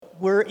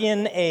we're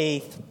in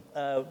a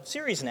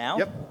series now.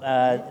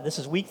 Yep. This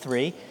is week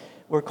 3.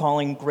 We're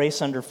calling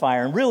Grace Under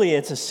Fire. And really,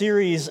 it's a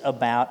series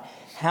about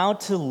how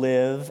to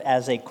live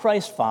as a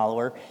Christ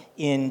follower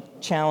in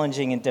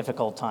challenging and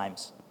difficult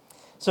times.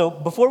 So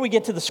before we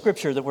get to the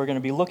scripture that we're going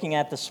to be looking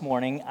at this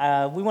morning,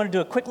 we want to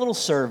do a quick little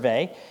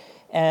survey.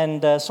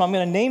 And so I'm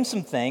going to name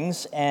some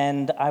things,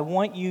 and I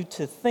want you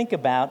to think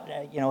about,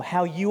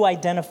 how you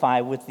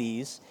identify with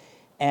these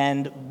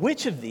and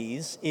which of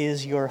these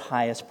is your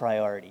highest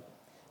priority.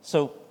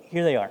 So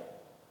here they are: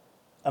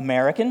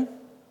 American,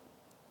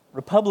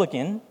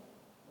 Republican,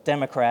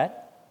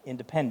 Democrat,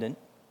 Independent,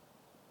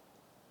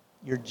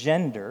 your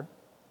gender,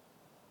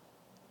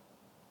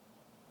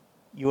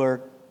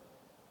 your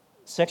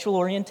sexual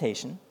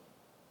orientation,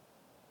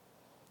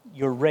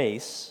 your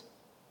race,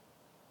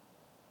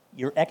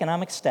 your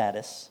economic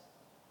status,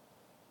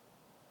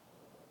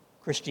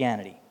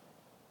 Christianity.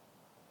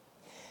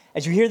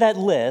 As you hear that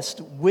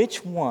list,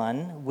 which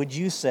one would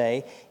you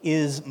say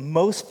is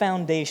most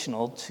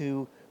foundational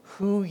to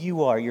who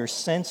you are, your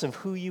sense of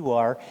who you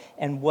are,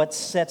 and what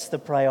sets the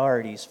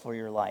priorities for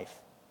your life?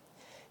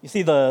 You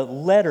see, the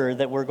letter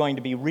that we're going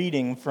to be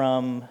reading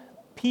from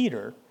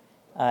Peter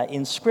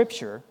in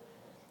Scripture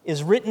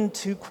is written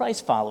to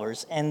Christ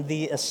followers, and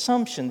the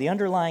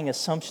underlying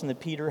assumption that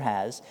Peter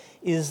has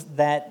is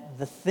that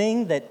the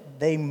thing that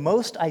they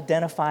most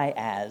identify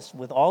as,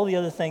 with all the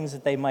other things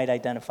that they might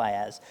identify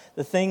as,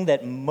 the thing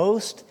that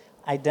most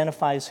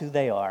identifies who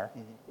they are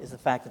is the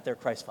fact that they're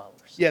Christ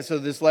followers. Yeah, so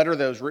this letter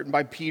that was written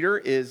by Peter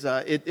is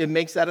it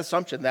makes that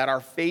assumption that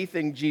our faith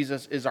in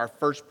Jesus is our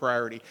first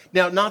priority.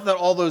 Now, not that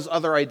all those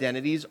other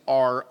identities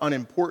are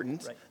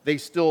unimportant. Right. They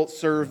still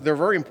serve, they're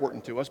very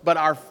important to us, but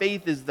our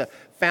faith is the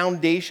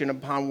foundation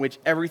upon which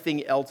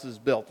everything else is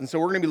built. And so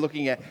we're going to be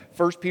looking at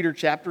 1 Peter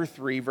chapter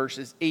 3,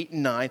 verses 8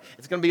 and 9.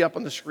 It's going to be up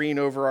on the screen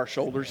over our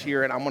shoulders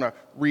here, and I'm going to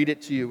read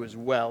it to you as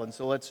well. And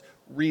so let's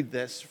read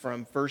this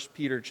from 1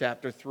 Peter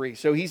chapter 3.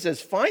 So he says,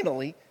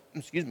 Finally,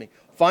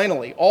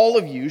 all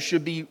of you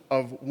should be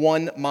of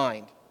one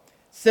mind.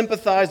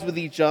 Sympathize with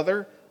each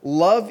other,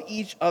 love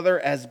each other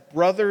as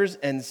brothers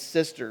and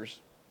sisters.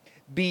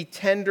 Be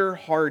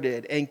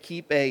tender-hearted and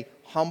keep a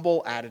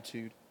humble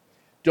attitude.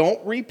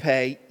 Don't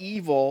repay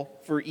evil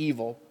for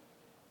evil.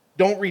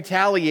 Don't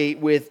retaliate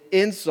with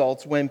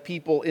insults when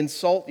people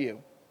insult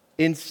you.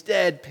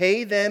 Instead,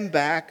 pay them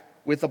back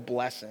with a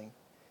blessing.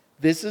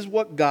 This is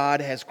what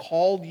God has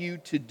called you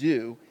to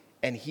do,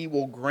 and He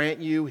will grant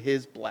you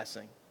His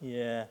blessing.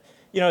 Yeah.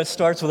 It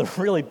starts with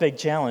a really big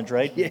challenge,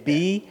 right? Yeah.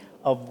 Be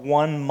of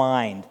one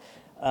mind.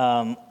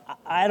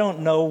 I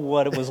don't know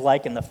what it was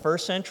like in the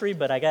first century,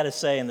 but I got to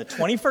say, in the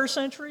 21st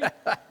century,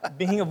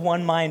 being of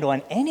one mind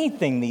on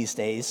anything these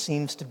days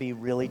seems to be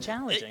really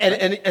challenging.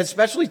 And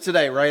especially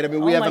today, right? I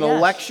mean, we have an gosh.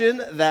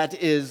 election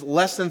that is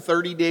less than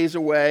 30 days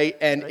away,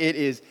 and it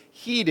is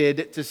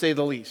heated, to say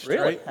the least.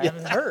 Really? Right? I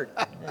haven't heard.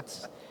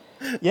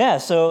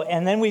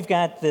 And then we've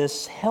got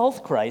this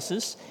health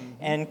crisis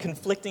and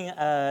conflicting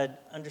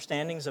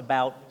understandings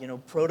about,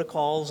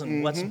 protocols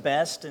and what's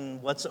best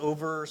and what's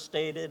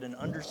overstated and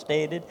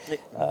understated,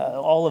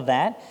 all of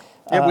that.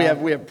 Yeah,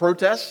 we have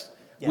protests.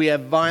 Yeah. We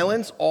have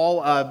violence,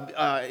 all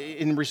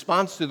in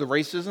response to the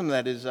racism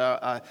that is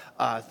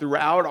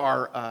throughout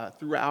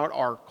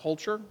our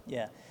culture.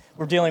 Yeah.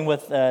 We're dealing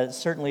with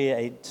certainly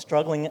a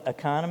struggling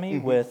economy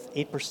with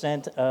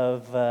 8%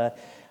 of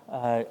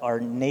our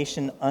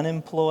nation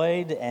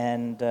unemployed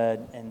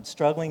and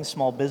struggling.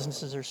 Small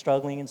businesses are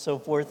struggling and so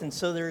forth. And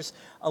so there's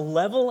a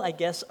level, I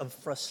guess, of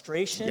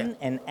frustration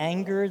and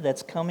anger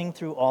that's coming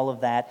through all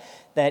of that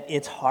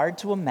it's hard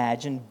to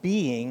imagine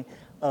being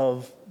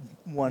of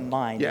one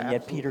mind. Yeah, and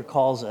yet absolutely. Peter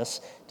calls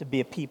us to be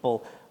a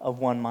people of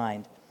one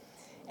mind.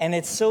 And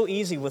it's so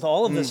easy with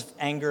all of this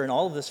anger and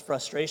all of this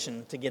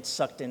frustration to get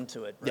sucked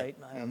into it, right?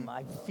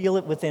 I feel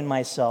it within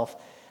myself.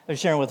 I was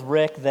sharing with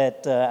Rick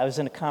that I was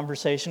in a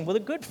conversation with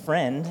a good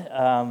friend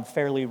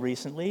fairly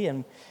recently,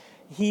 and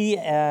he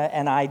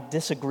and I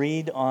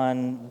disagreed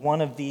on one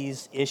of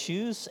these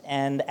issues,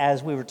 and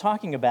as we were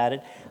talking about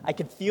it, I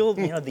could feel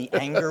the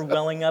anger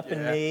welling up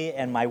in me,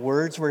 and my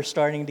words were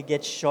starting to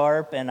get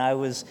sharp, and I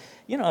was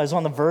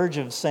on the verge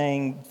of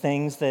saying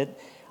things that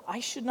I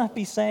should not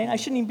be saying. I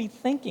shouldn't even be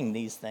thinking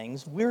these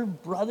things. We're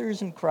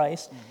brothers in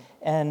Christ,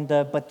 and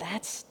but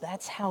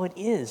that's how it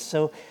is.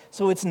 So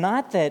it's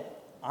not that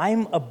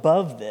I'm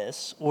above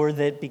this, or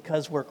that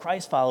because we're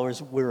Christ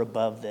followers, we're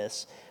above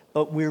this,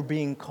 but we're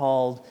being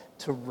called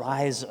to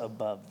rise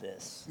above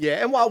this.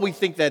 Yeah, and while we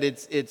think that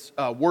it's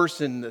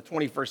worse in the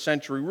 21st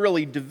century,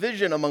 really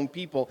division among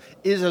people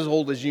is as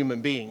old as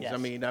human beings. Yes. I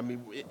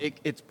mean,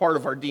 it's part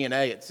of our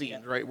DNA, it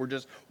seems, right? We're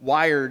just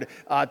wired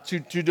to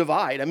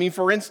divide. I mean,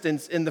 for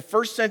instance, in the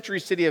first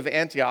century city of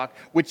Antioch,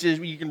 which is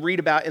you can read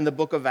about in the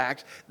book of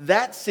Acts,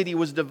 that city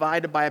was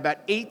divided by about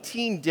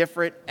 18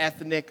 different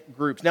ethnic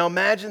groups. Now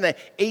imagine that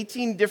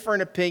 18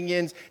 different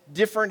opinions,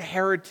 different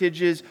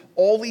heritages,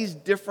 all these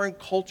different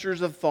cultures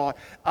of thought,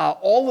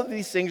 all of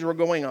these things were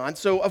going on.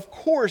 So, of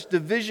course,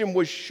 division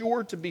was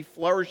sure to be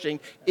flourishing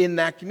in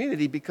that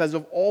community because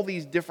of all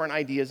these different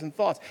ideas and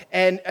thoughts.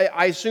 And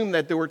I assume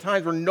that there were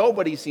times where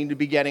nobody seemed to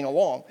be getting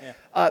along.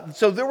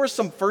 So there were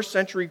some first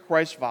century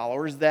Christ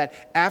followers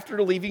that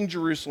after leaving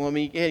Jerusalem,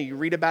 you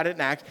read about it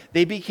in Acts,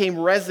 they became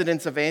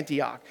residents of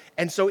Antioch.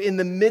 And so in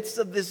the midst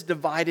of this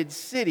divided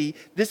city,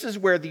 this is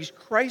where these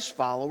Christ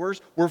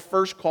followers were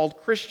first called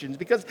Christians,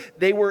 because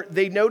they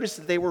noticed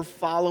that they were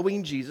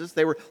following Jesus,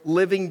 they were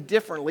living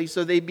differently,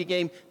 so they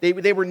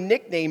were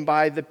nicknamed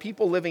by the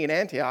people living in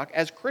Antioch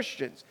as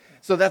Christians.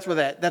 So that's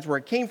where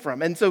it came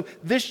from. And so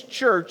this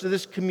church,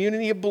 this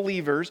community of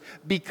believers,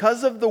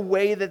 because of the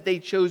way that they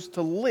chose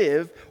to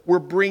live, were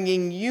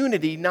bringing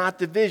unity, not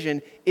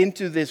division,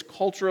 into this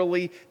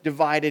culturally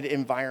divided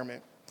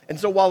environment. And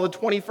so while the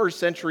 21st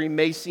century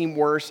may seem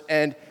worse,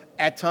 and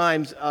at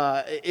times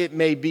it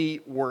may be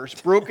worse,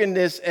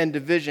 brokenness and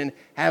division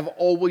have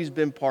always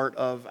been part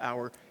of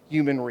our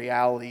human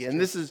reality.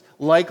 And this is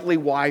likely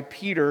why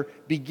Peter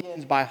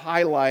begins by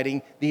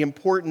highlighting the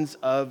importance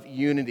of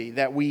unity,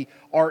 that we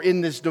are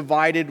in this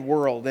divided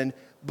world.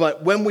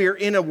 But when we are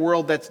in a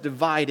world that's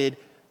divided,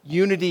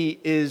 unity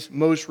is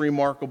most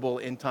remarkable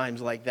in times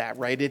like that,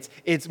 right?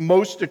 It's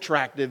most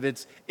attractive,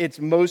 it's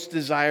most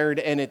desired,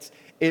 and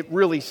it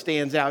really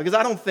stands out. Because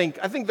I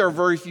think there are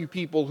very few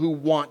people who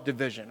want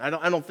division.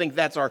 I don't think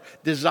that's our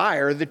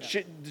desire. The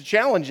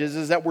challenge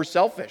is that we're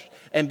selfish.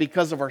 And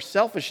because of our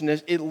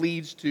selfishness, it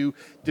leads to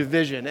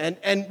division.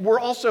 And we're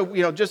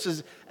also,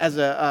 just as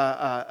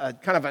a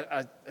kind of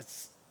a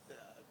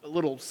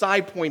little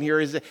side point here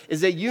is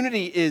that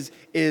unity is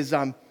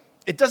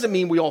it doesn't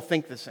mean we all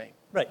think the same.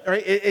 Right.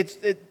 Right?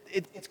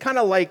 It's kind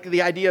of like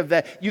the idea of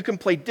that you can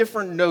play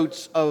different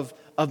notes of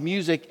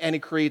music and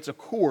it creates a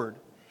chord.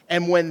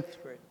 And when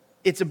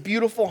it's a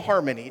beautiful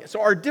harmony.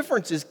 So our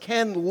differences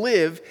can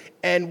live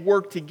and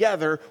work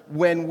together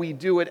when we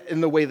do it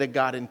in the way that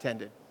God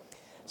intended.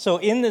 So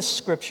in this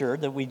scripture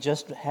that we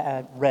just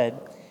had read,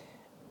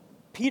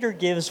 Peter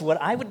gives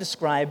what I would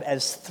describe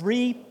as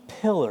 3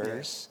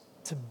 pillars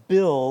to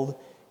build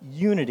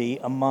unity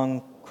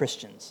among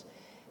Christians.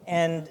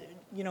 And,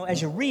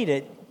 as you read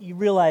it, you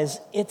realize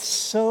it's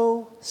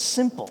so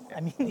simple.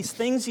 I mean, these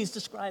things he's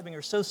describing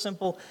are so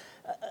simple.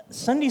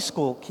 Sunday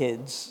school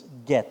kids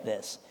get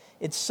this.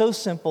 It's so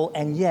simple,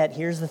 and yet,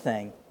 here's the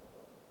thing,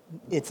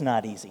 it's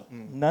not easy.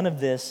 None of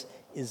this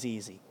is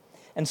easy.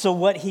 And so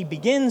what he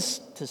begins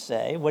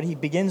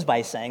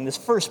by saying, this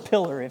first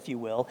pillar, if you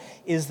will,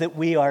 is that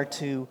we are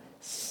to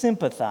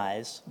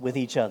sympathize with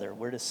each other.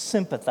 We're to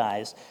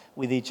sympathize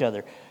with each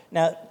other.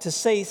 Now, to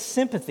say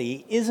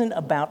sympathy isn't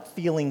about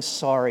feeling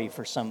sorry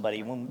for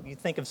somebody. When you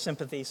think of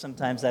sympathy,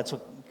 sometimes that's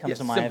what comes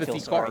to mind.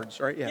 Sympathy cards,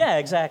 right? Yeah,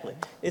 exactly.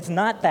 It's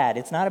not that.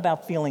 It's not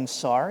about feeling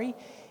sorry.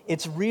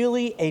 It's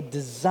really a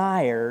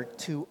desire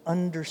to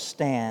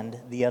understand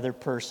the other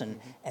person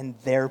and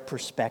their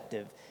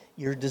perspective.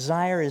 Your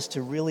desire is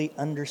to really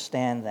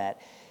understand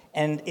that.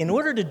 And in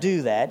order to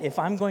do that, if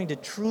I'm going to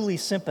truly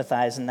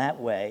sympathize in that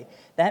way,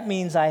 that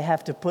means I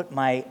have to put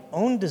my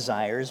own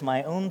desires,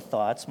 my own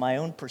thoughts, my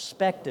own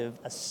perspective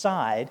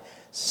aside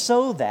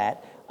so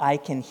that I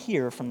can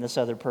hear from this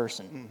other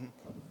person.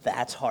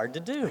 That's hard to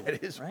do.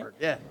 It is right? hard,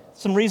 yeah.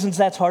 Some reasons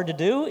that's hard to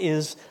do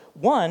is,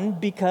 one,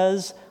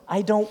 because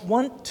I don't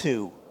want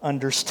to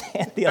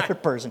understand the other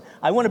person.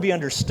 I want to be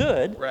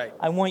understood. Right.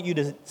 I want you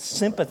to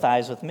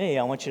sympathize with me.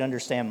 I want you to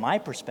understand my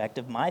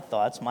perspective, my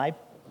thoughts, my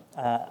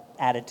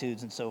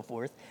attitudes, and so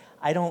forth.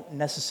 I don't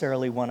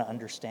necessarily want to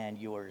understand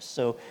yours.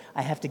 So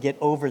I have to get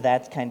over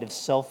that kind of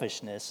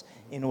selfishness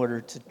in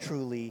order to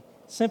truly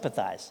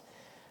sympathize.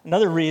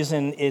 Another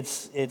reason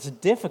it's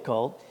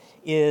difficult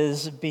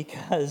is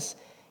because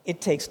it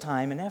takes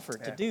time and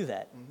effort to do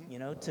that.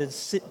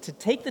 To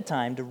take the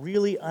time to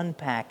really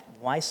unpack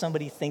why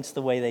somebody thinks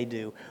the way they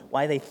do,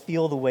 why they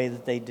feel the way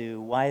that they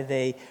do, why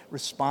they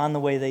respond the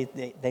way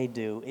they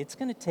do. It's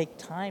going to take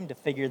time to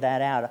figure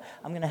that out.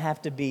 I'm going to have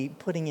to be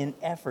putting in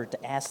effort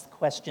to ask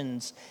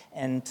questions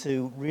and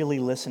to really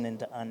listen and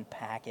to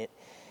unpack it.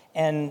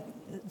 And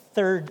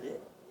third,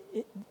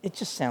 it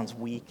just sounds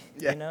weak,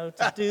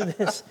 to do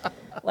this.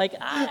 Like,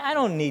 I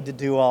don't need to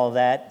do all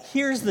that.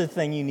 Here's the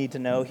thing you need to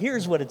know.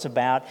 Here's what it's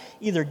about.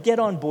 Either get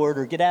on board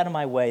or get out of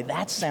my way.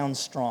 That sounds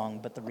strong,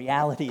 but the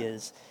reality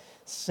is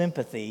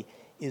sympathy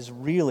is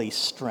really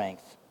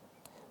strength.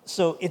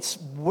 So it's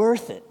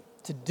worth it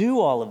to do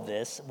all of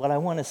this. What I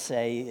want to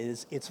say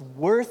is it's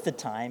worth the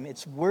time.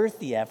 It's worth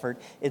the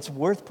effort. It's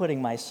worth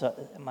putting my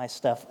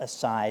stuff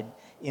aside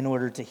in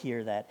order to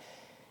hear that.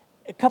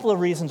 A couple of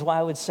reasons why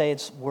I would say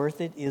it's worth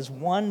it is,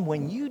 one,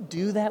 when you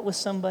do that with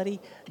somebody,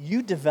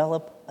 you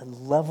develop a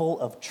level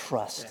of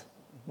trust.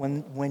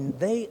 Yeah. When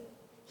they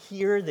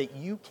hear that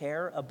you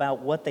care about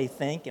what they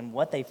think and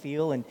what they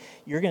feel, and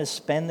you're going to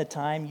spend the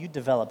time, you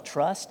develop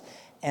trust,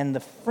 and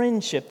the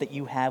friendship that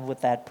you have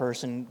with that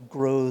person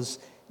grows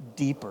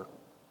deeper.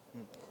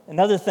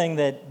 Another thing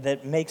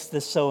that makes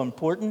this so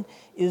important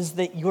is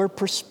that your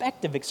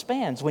perspective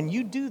expands. When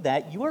you do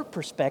that, your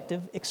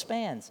perspective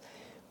expands.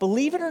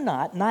 believe it or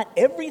not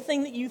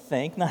everything that you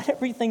think, not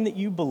everything that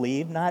you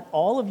believe, not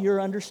all of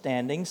your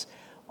understandings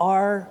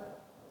are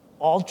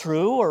all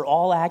true or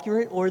all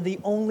accurate or the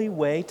only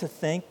way to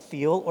think,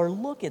 feel, or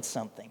look at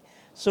something.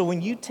 So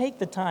when you take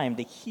the time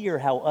to hear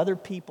how other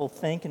people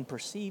think and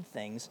perceive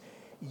things,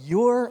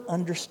 your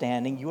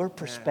understanding, your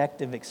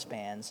perspective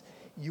expands,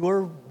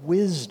 your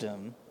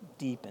wisdom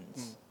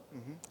deepens.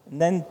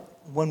 And then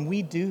when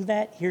we do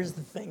that, here's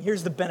the thing,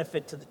 here's the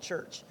benefit to the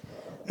church.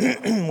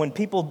 When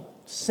people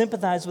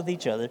sympathize with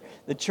each other,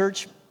 the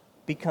church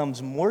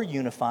becomes more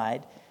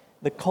unified,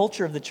 the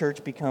culture of the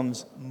church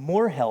becomes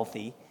more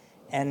healthy,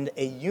 and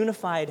a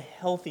unified,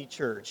 healthy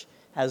church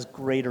has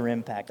greater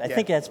impact. I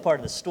think that's part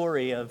of the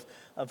story of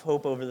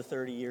Hope over the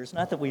 30 years.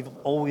 Not that we've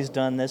always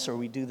done this or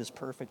we do this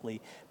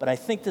perfectly, but I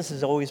think this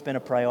has always been a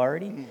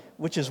priority,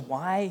 which is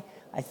why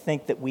I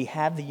think that we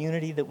have the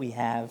unity that we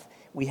have.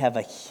 We have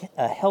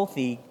a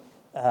healthy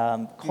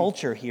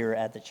culture here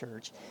at the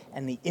church,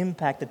 and the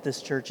impact that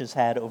this church has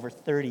had over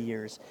 30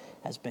 years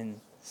has been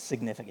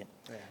significant.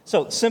 Yeah.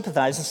 So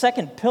sympathize. The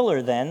second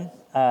pillar then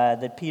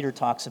that Peter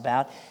talks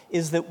about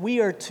is that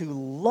we are to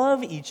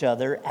love each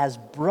other as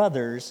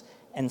brothers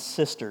and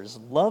sisters.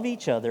 Love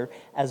each other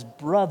as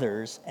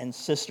brothers and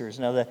sisters.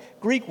 Now the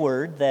Greek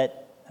word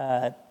that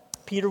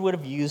Peter would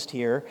have used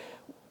here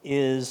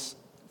is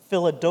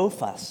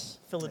Philadelphos.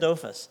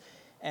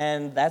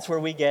 And that's where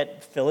we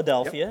get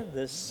Philadelphia,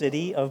 the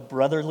city of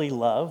brotherly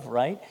love,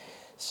 right?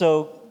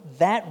 So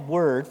that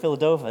word,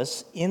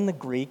 Philadelphos, in the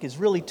Greek is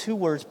really two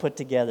words put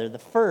together. The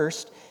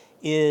first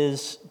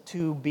is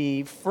to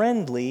be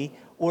friendly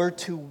or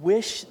to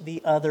wish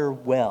the other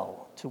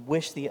well, to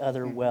wish the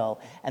other well.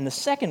 And the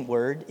second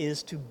word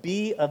is to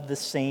be of the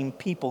same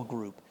people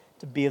group,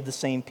 to be of the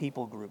same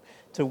people group,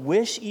 to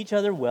wish each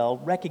other well,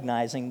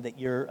 recognizing that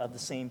you're of the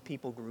same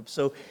people group.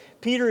 So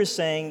Peter is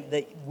saying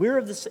that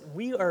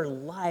we are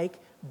like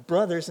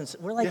brothers and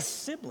we're like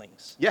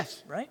siblings.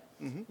 Yes. Right?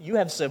 Mm-hmm. You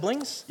have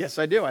siblings? Yes,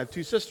 I do. I have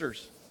two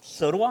sisters.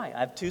 So do I. I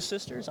have two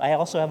sisters. I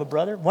also have a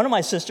brother. One of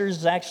my sisters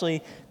has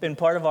actually been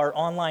part of our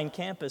online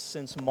campus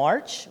since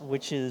March,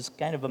 which is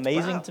kind of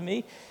amazing to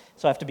me.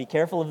 So I have to be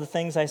careful of the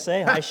things I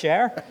say. Hi,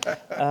 Cher.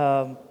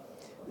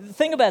 The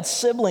thing about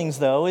siblings,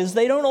 though, is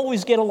they don't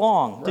always get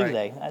along, do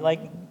they?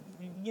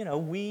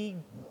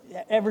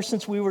 Ever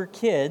since we were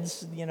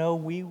kids,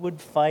 we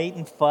would fight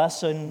and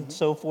fuss and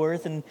so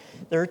forth. And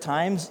there are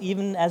times,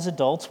 even as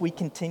adults, we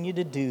continue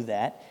to do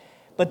that.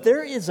 But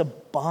there is a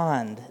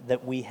bond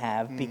that we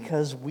have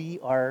because we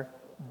are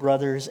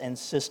brothers and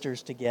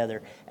sisters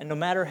together. And no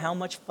matter how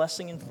much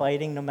fussing and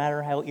fighting, no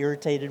matter how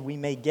irritated we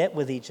may get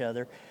with each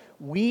other,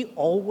 we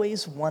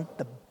always want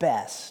the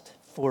best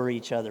for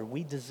each other.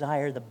 We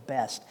desire the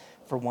best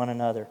for one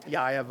another.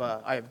 Yeah, I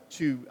have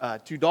two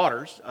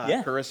daughters,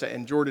 Carissa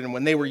and Jordan. And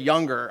when they were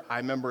younger, I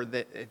remember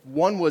that if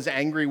one was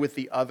angry with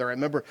the other, I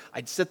remember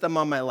I'd sit them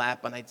on my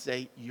lap and I'd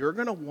say, "You're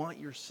going to want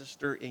your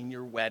sister in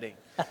your wedding."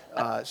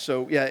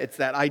 So yeah, it's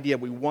that idea.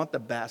 We want the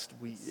best.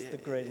 It's a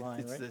great line,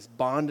 It's right? this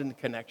bond and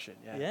connection.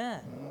 Yeah.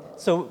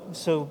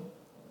 So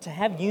to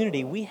have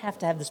unity, we have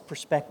to have this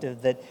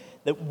perspective that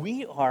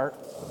we are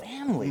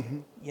family,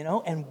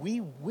 and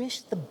we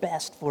wish the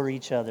best for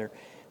each other.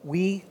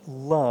 We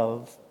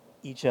love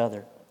each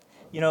other.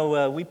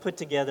 We put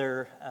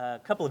together a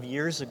couple of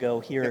years ago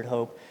here at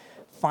Hope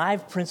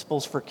 5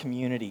 principles for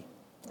community.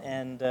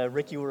 And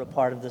Rick, you were a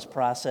part of this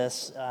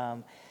process.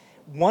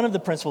 One of the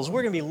principles,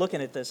 we're going to be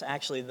looking at this,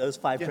 actually, those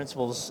 5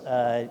 principles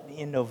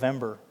in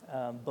November.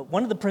 But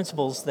one of the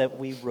principles that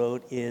we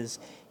wrote is,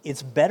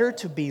 it's better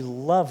to be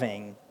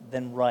loving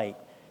than right.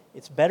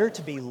 It's better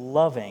to be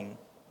loving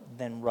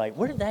than right.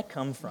 Where did that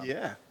come from?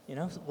 Yeah.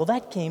 Well,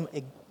 that came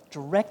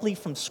directly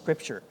from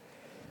Scripture.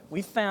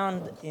 We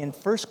found in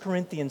 1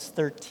 Corinthians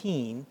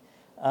 13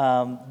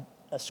 a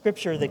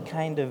scripture that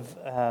kind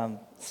of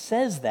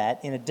says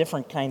that in a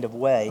different kind of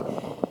way.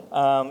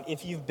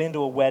 If you've been to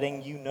a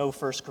wedding, you know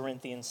 1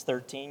 Corinthians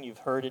 13. You've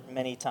heard it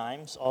many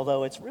times,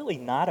 although it's really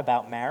not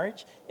about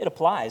marriage. It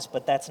applies,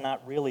 but that's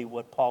not really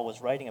what Paul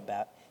was writing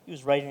about. He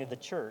was writing to the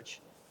church.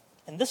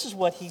 And this is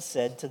what he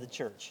said to the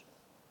church.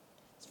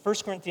 It's 1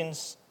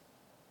 Corinthians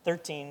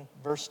 13,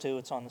 verse 2.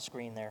 It's on the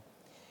screen there.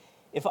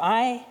 If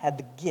I had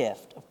the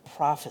gift of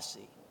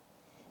prophecy,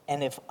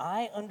 and if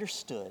I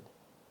understood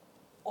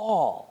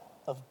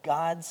all of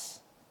God's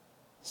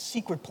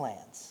secret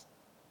plans,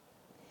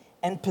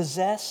 and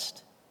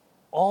possessed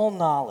all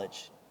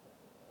knowledge,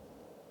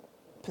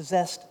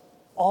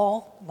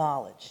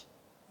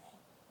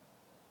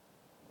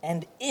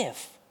 and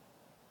if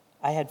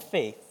I had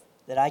faith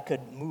that I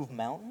could move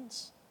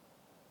mountains,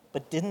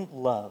 but didn't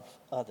love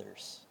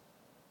others,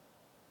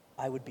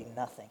 I would be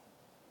nothing.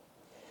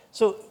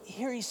 So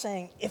here he's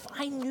saying, if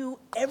I knew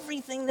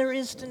everything there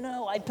is to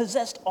know, I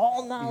possessed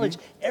all knowledge,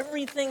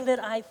 everything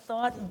that I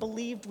thought and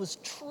believed was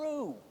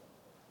true,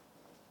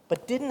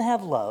 but didn't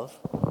have love,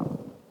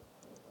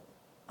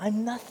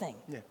 I'm nothing.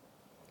 Yeah.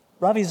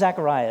 Ravi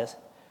Zacharias,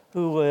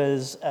 who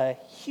was a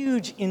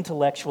huge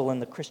intellectual in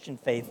the Christian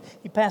faith,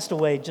 he passed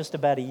away just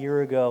about a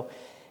year ago.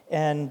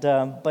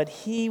 But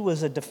he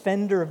was a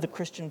defender of the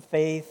Christian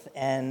faith,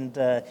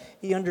 and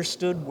he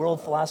understood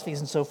world philosophies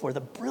and so forth.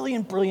 A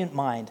brilliant, brilliant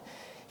mind.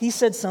 He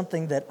said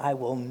something that I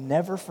will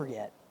never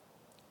forget.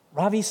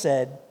 Ravi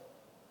said,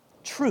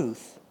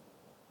 "Truth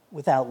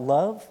without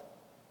love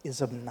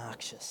is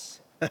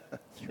obnoxious."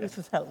 Truth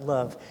without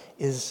love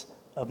is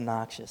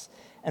obnoxious.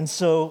 And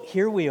so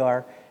here we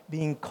are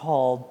being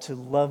called to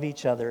love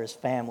each other as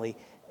family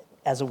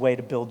as a way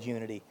to build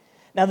unity.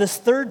 Now, this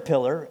third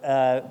pillar,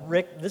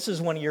 Rick, this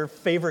is one of your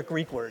favorite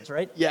Greek words,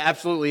 right? Yeah,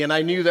 absolutely. And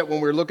I knew that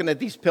when we were looking at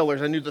these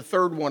pillars, I knew the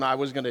third one I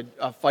was going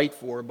to fight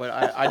for, but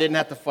I didn't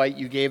have to fight.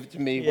 You gave it to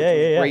me, which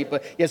was great.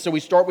 But yeah, so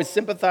we start with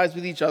sympathize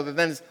with each other.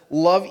 Then it's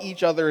love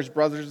each other as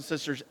brothers and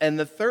sisters. And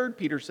the third,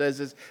 Peter says,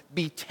 is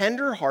be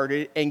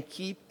tenderhearted and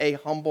keep a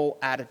humble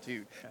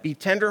attitude. Okay. Be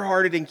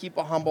tenderhearted and keep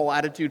a humble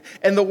attitude.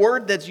 And the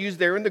word that's used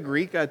there in the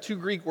Greek, two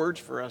Greek words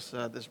for us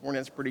this morning.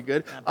 That's pretty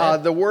good.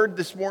 The word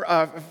this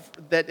morning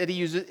that he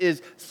uses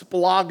is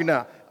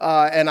splagna,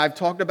 and I've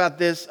talked about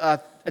this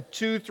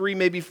 2, 3,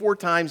 maybe 4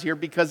 times here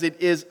because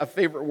it is a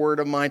favorite word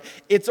of mine.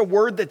 It's a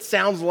word that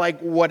sounds like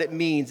what it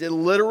means. It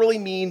literally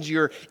means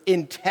your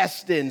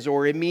intestines,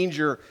 or it means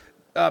your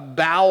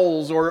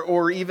bowels,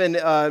 or even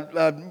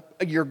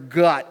your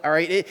gut. All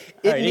right, it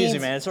means, easy,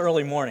 man. It's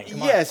early morning.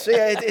 Come yes, on.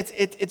 Yeah,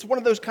 it's one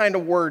of those kind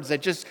of words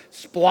that just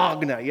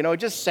splagna. You know, it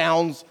just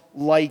sounds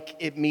like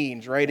it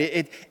means, right?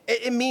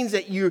 It means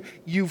that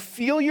you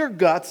feel your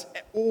guts,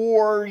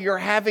 or you're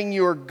having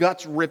your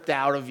guts ripped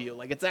out of you.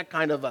 Like, it's that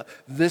kind of a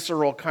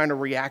visceral kind of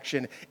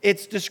reaction.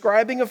 It's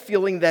describing a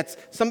feeling that's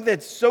something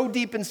that's so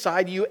deep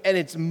inside you and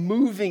it's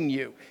moving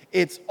you.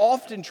 It's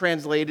often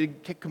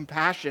translated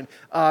compassion.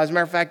 As a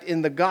matter of fact,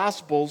 in the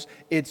Gospels,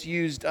 it's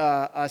used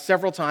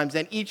several times,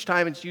 and each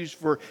time it's used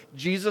for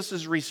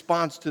Jesus'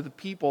 response to the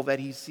people that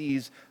he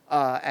sees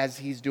as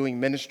he's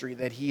doing ministry,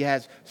 that he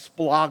has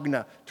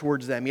splagna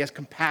towards them. He has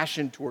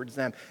compassion towards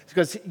them. It's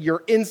because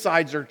your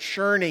insides are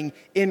churning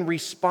in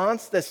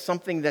response to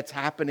something that's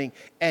happening,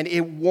 and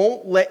it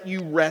won't let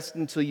you rest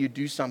until you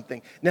do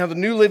something. Now, the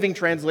New Living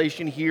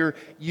Translation here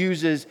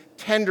uses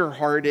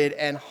tenderhearted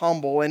and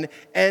humble, and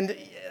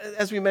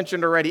as we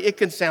mentioned already, it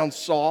can sound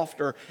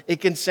soft or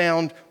it can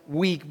sound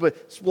weak,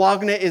 but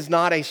splagna is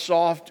not a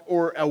soft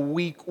or a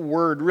weak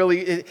word.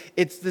 Really,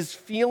 it's this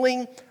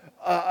feeling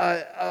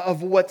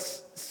of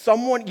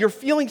you're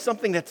feeling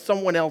something that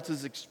someone else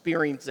is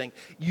experiencing.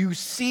 You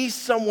see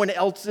someone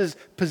else's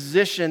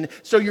position,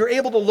 so you're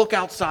able to look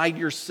outside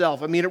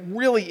yourself. I mean, it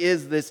really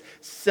is this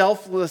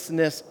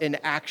selflessness in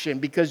action,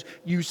 because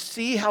you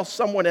see how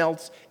someone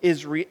else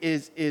is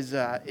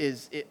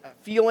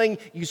feeling.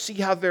 You see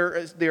how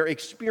they're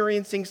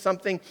experiencing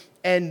something,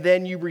 and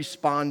then you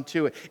respond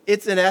to it.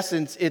 It's, in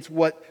essence, it's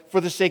what for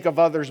the sake of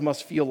others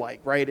must feel like,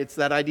 right? It's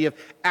that idea of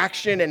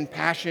action and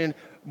passion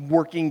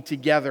working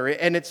together.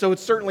 And it's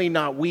certainly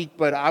not weak,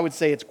 but I would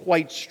say it's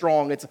quite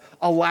strong. It's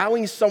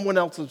allowing someone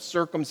else's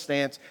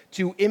circumstance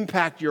to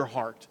impact your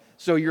heart.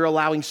 So you're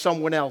allowing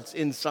someone else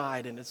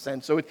inside, in a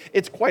sense. So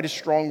it's quite a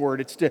strong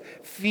word. It's to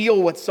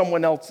feel what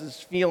someone else is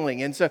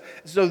feeling. And so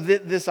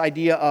this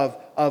idea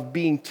of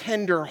being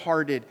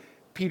tender-hearted,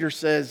 Peter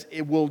says,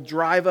 it will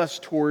drive us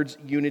towards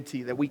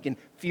unity, that we can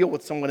feel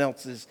what someone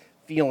else is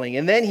feeling.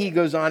 And then he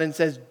goes on and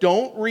says,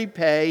 don't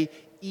repay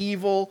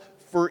evil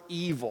for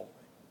evil.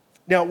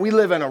 Now, we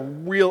live in a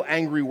real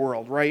angry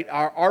world, right?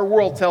 Our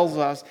world tells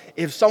us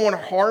if someone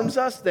harms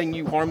us, then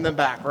you harm them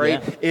back,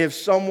 right? Yeah. If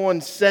someone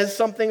says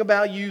something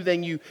about you,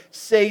 then you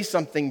say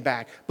something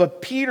back.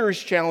 But Peter is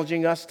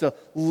challenging us to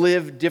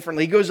live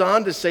differently. He goes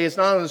on to say, it's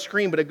not on the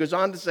screen, but it goes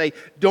on to say,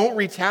 don't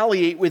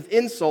retaliate with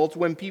insults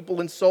when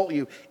people insult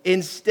you.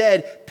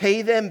 Instead,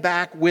 pay them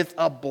back with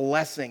a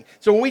blessing.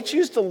 So when we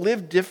choose to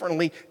live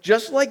differently,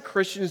 just like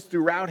Christians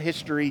throughout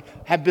history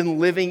have been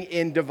living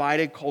in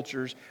divided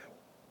cultures,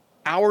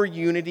 our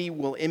unity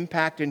will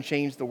impact and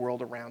change the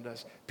world around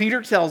us.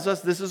 Peter tells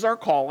us this is our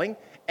calling,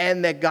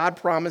 and that God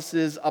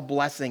promises a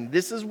blessing.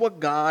 This is what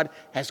God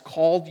has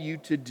called you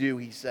to do,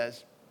 he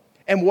says.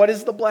 And what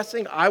is the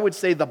blessing? I would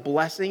say the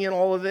blessing in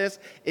all of this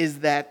is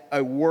that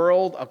a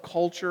world, a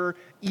culture,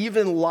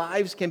 even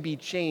lives can be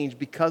changed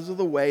because of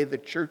the way the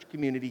church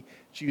community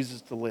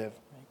chooses to live.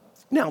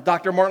 Now,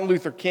 Dr. Martin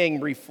Luther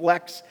King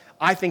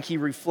I think he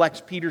reflects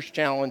Peter's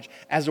challenge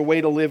as a way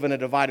to live in a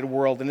divided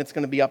world, and it's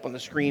going to be up on the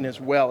screen as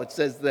well. It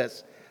says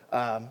this.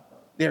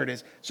 There it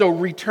is. So,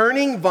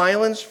 returning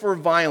violence for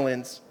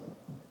violence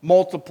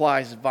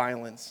multiplies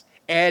violence,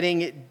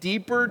 adding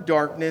deeper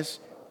darkness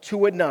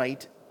to a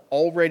night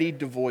already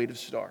devoid of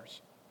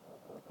stars.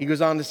 He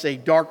goes on to say,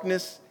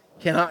 darkness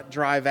cannot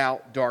drive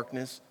out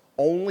darkness.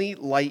 Only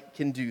light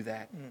can do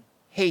that.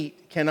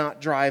 Hate cannot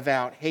drive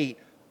out hate.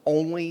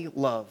 Only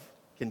love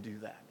can do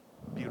that.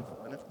 Beautiful,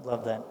 isn't it?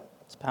 Love that.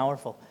 It's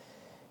powerful.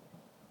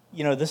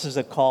 You know, this is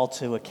a call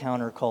to a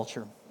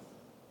counterculture.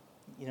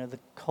 You know, the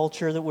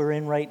culture that we're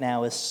in right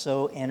now is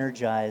so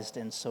energized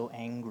and so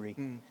angry.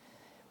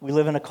 We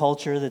live in a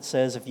culture that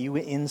says, if you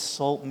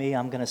insult me,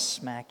 I'm going to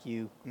smack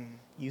you.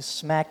 You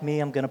smack me,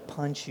 I'm going to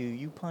punch you.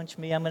 You punch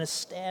me, I'm going to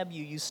stab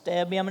you. You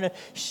stab me, I'm going to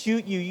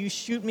shoot you. You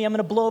shoot me, I'm going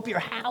to blow up your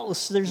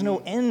house. There's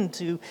no end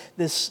to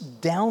this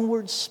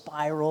downward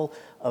spiral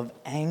of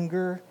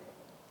anger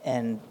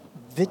and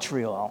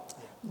vitriol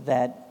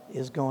that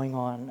is going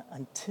on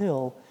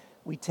until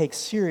we take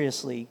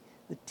seriously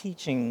the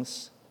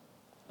teachings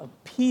of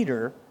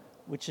Peter,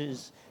 which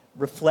is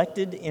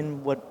reflected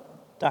in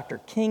what Dr.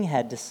 King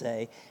had to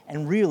say,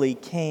 and really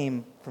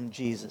came from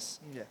Jesus.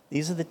 Yeah.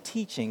 These are the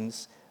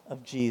teachings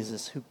of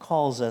Jesus, who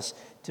calls us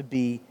to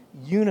be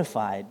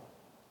unified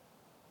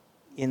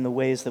in the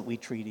ways that we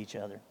treat each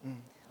other.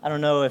 I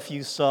don't know if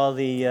you saw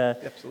the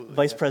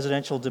vice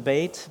presidential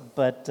debate,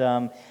 but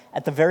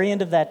at the very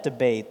end of that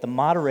debate, the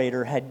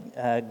moderator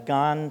had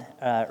gone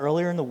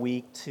earlier in the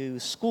week to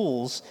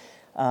schools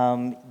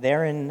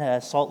there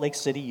in Salt Lake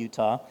City,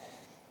 Utah,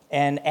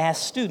 and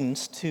asked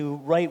students to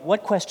write,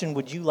 what question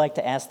would you like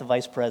to ask the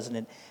vice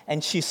president?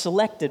 And she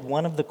selected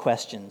one of the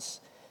questions.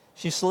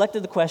 She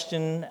selected the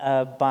question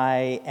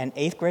by an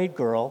 8th grade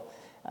girl.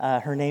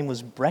 Her name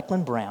was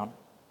Brecklin Brown.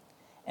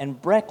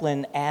 And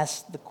Brecklin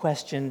asked the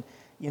question,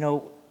 you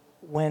know,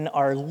 when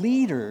our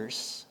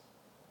leaders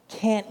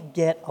can't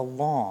get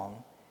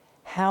along,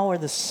 how are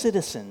the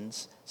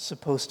citizens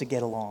supposed to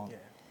get along? Yeah.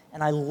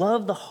 And I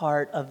love the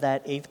heart of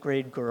that 8th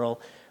grade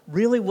girl.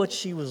 Really what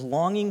she was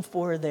longing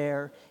for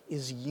there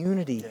is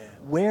unity. Yeah.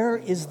 Where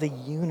is the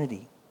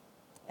unity?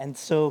 And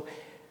so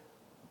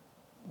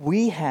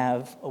we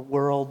have a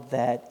world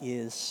that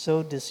is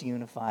so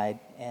disunified,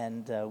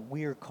 and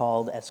we are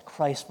called as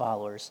Christ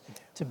followers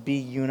to be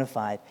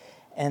unified.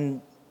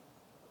 And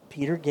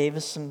Peter gave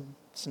us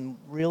some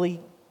really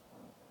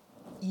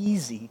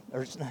easy,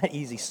 or not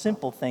easy,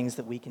 simple things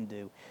that we can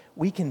do.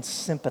 We can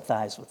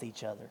sympathize with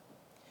each other.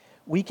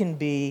 We can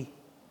be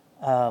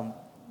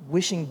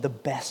wishing the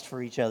best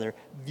for each other,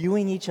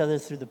 viewing each other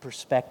through the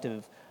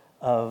perspective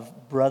of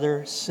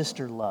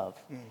brother-sister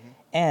love.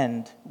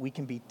 And we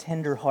can be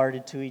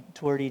tender-hearted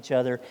toward each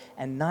other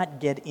and not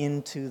get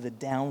into the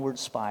downward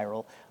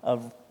spiral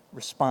of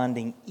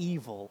responding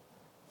evil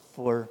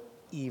for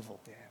evil.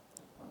 Yeah.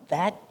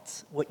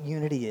 That's what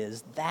unity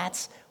is.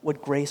 That's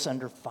what grace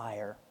under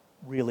fire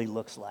really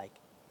looks like.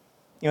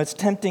 You know, it's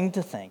tempting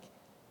to think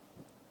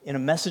in a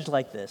message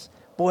like this,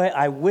 boy,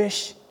 I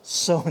wish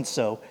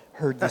so-and-so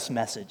heard this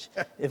message.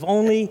 If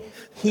only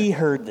he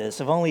heard this,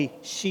 if only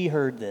she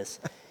heard this.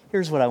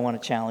 Here's what I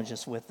want to challenge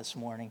us with this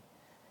morning.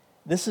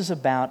 This is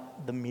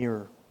about the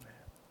mirror.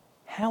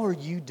 How are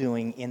you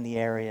doing in the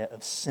area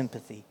of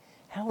sympathy?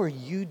 How are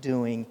you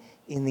doing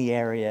in the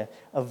area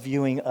of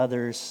viewing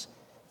others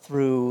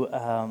through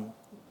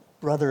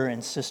brother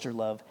and sister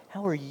love?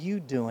 How are you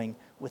doing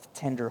with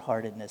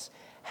tenderheartedness?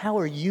 How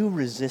are you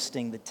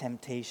resisting the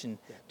temptation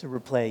to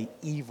repay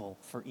evil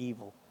for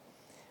evil?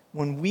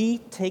 When we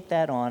take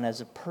that on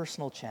as a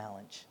personal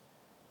challenge,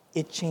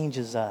 it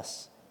changes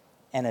us.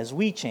 And as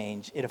we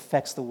change, it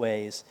affects the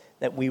ways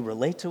that we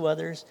relate to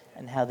others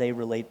and how they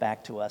relate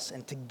back to us.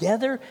 And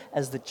together,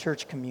 as the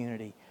church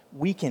community,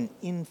 we can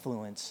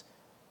influence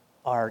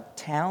our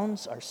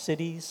towns, our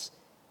cities,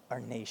 our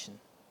nation.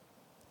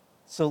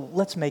 So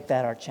let's make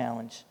that our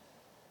challenge.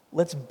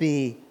 Let's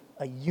be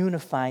a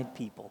unified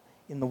people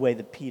in the way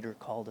that Peter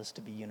called us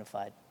to be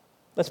unified.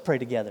 Let's pray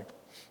together.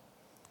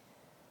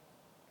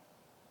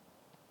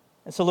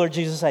 And so, Lord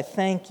Jesus, I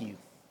thank you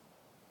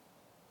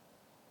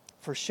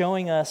for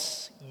showing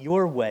us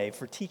your way,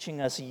 for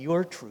teaching us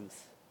your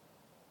truth,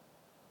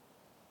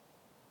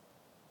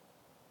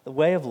 the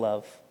way of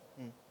love,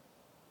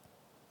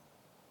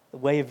 the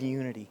way of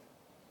unity.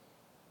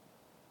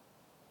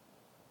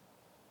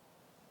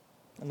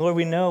 And Lord,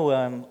 we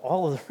know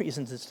all of the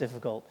reasons it's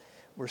difficult.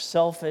 We're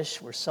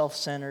selfish, we're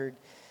self-centered.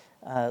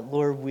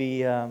 Lord,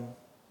 we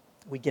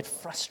get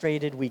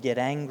frustrated, we get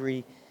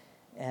angry,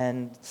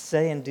 and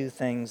say and do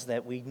things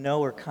that we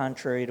know are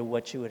contrary to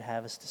what you would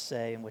have us to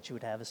say and what you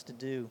would have us to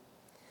do.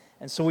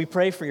 And so we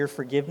pray for your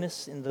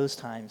forgiveness in those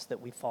times that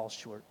we fall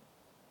short.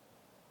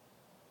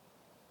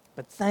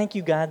 But thank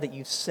you, God, that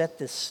you've set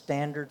this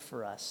standard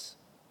for us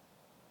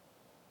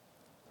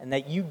and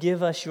that you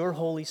give us your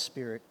Holy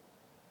Spirit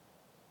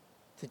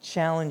to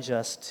challenge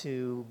us,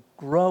 to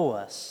grow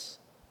us,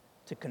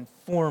 to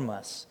conform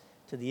us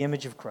to the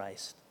image of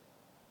Christ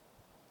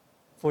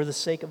for the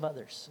sake of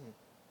others.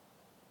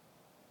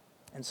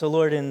 And so,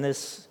 Lord, in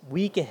this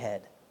week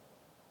ahead,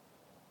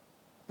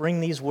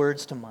 bring these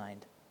words to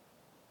mind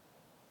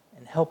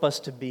and help us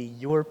to be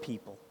your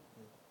people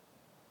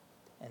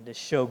and to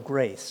show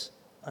grace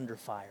under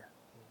fire.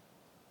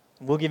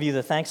 And we'll give you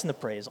the thanks and the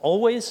praise,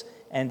 always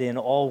and in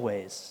all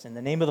ways. In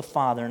the name of the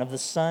Father, and of the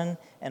Son,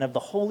 and of the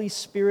Holy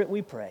Spirit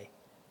we pray.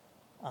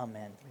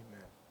 Amen.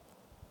 Amen.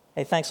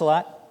 Hey, thanks a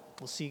lot.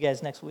 We'll see you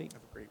guys next week.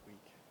 Have a great week.